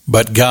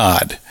But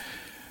God,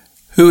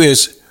 who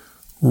is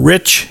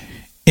rich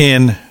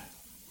in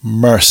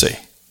mercy.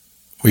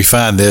 We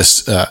find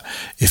this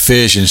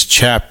Ephesians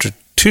chapter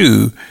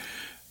 2,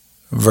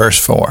 verse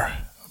 4.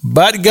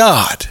 But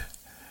God,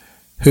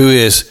 who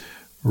is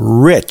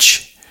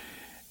rich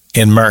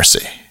in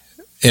mercy.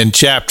 In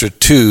chapter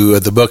 2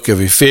 of the book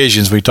of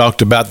Ephesians, we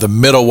talked about the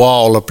middle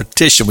wall of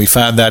partition. We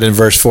find that in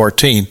verse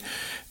 14.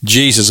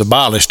 Jesus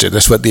abolished it.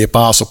 That's what the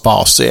Apostle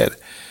Paul said.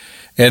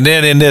 And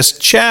then in this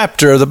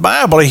chapter of the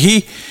Bible,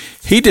 he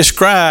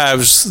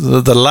describes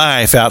the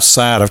life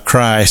outside of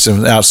Christ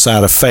and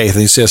outside of faith.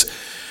 He says,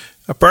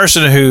 a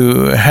person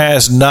who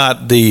has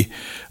not the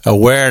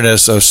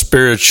awareness of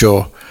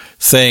spiritual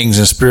things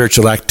and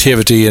spiritual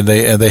activity, and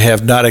they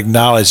have not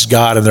acknowledged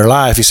God in their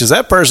life, he says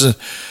that person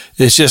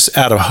is just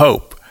out of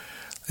hope.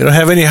 They don't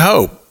have any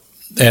hope,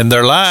 and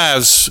their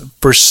lives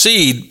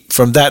proceed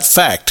from that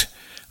fact.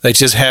 They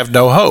just have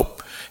no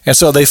hope. And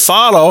so they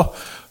follow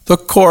the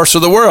course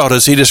of the world,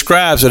 as he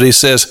describes it. He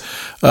says,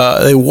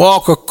 they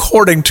walk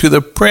according to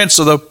the prince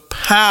of the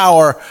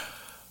power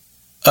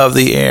of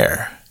the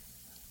air.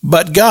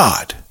 But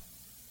God,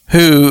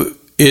 who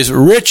is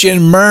rich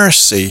in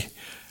mercy,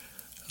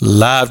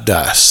 loved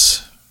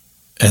us.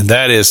 And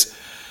that is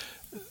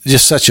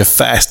just such a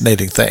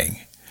fascinating thing.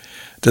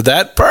 To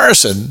that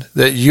person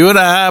that you and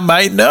I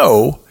might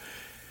know,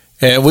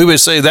 and we would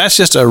say that's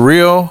just a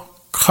real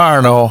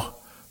carnal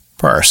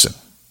person.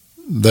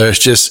 There's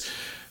just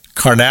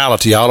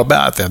carnality all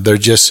about them. They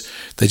just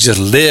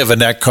live in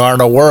that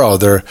carnal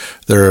world.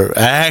 Their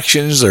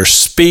actions, their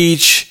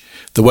speech,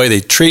 the way they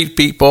treat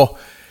people,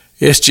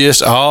 it's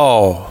just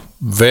all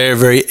very,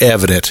 very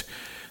evident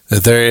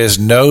that there is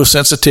no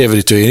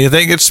sensitivity to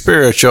anything that's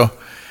spiritual,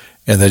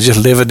 and they're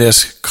just living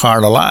this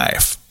carnal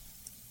life.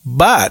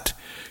 But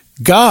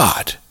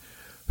God,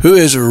 who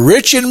is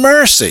rich in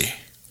mercy,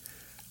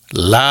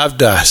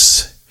 loved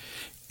us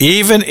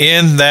even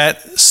in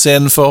that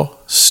sinful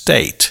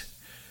state.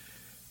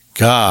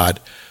 God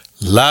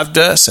loved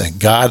us, and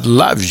God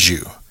loves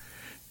you.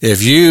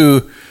 If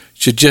you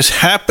should just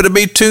happen to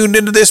be tuned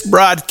into this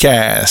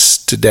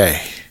broadcast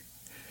today,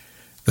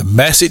 the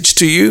message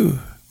to you,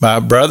 my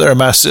brother or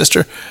my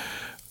sister,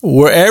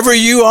 wherever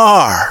you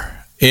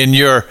are in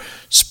your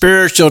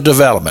spiritual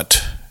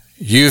development,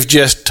 you've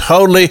just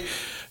totally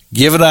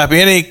given up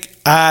any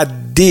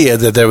idea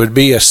that there would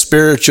be a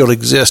spiritual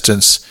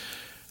existence.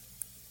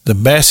 The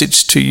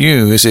message to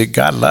you is that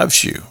God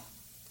loves you.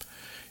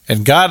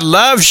 And God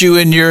loves you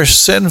in your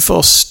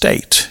sinful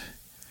state.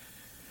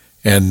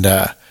 And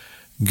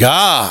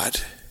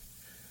God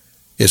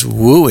is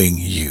wooing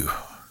you,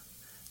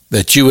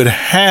 that you would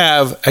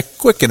have a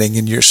quickening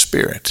in your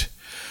spirit,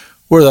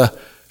 where the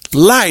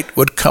light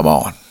would come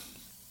on,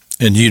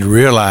 and you'd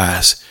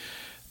realize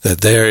that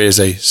there is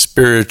a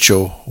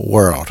spiritual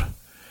world,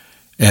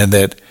 and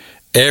that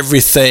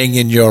everything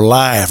in your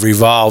life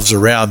revolves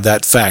around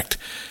that fact,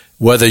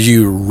 whether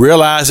you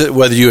realize it,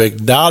 whether you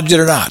acknowledge it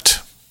or not.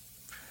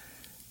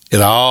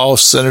 It all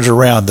centers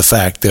around the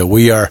fact that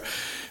we are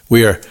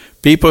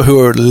people who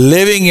are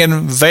living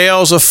in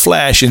veils of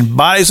flesh, in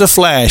bodies of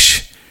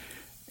flesh,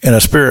 in a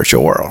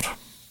spiritual world.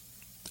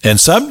 And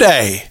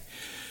someday,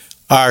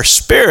 our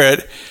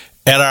spirit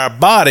and our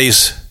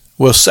bodies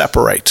will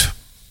separate.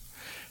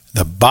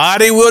 The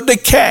body will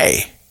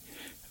decay,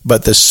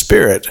 but the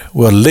spirit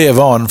will live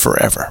on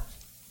forever.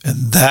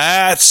 And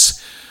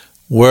that's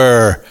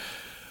where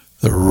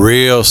the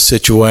real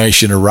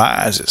situation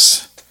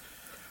arises.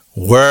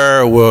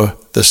 Where will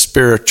the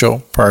spiritual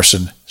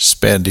person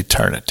spend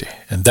eternity?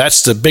 And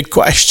that's the big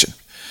question.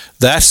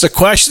 That's the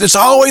question that's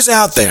always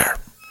out there.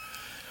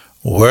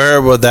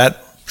 Where will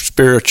that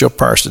spiritual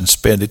person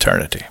spend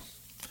eternity?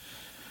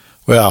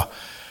 Well,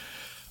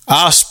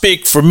 I'll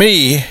speak for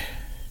me.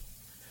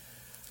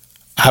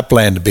 I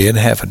plan to be in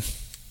heaven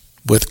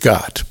with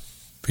God,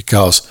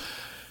 because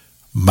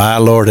my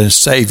Lord and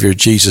Savior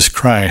Jesus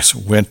Christ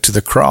went to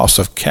the cross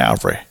of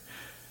Calvary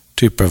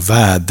to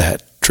provide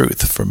that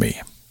truth for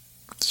me.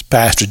 It's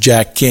Pastor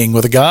Jack King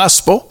with the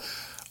gospel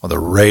on the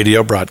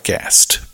radio broadcast.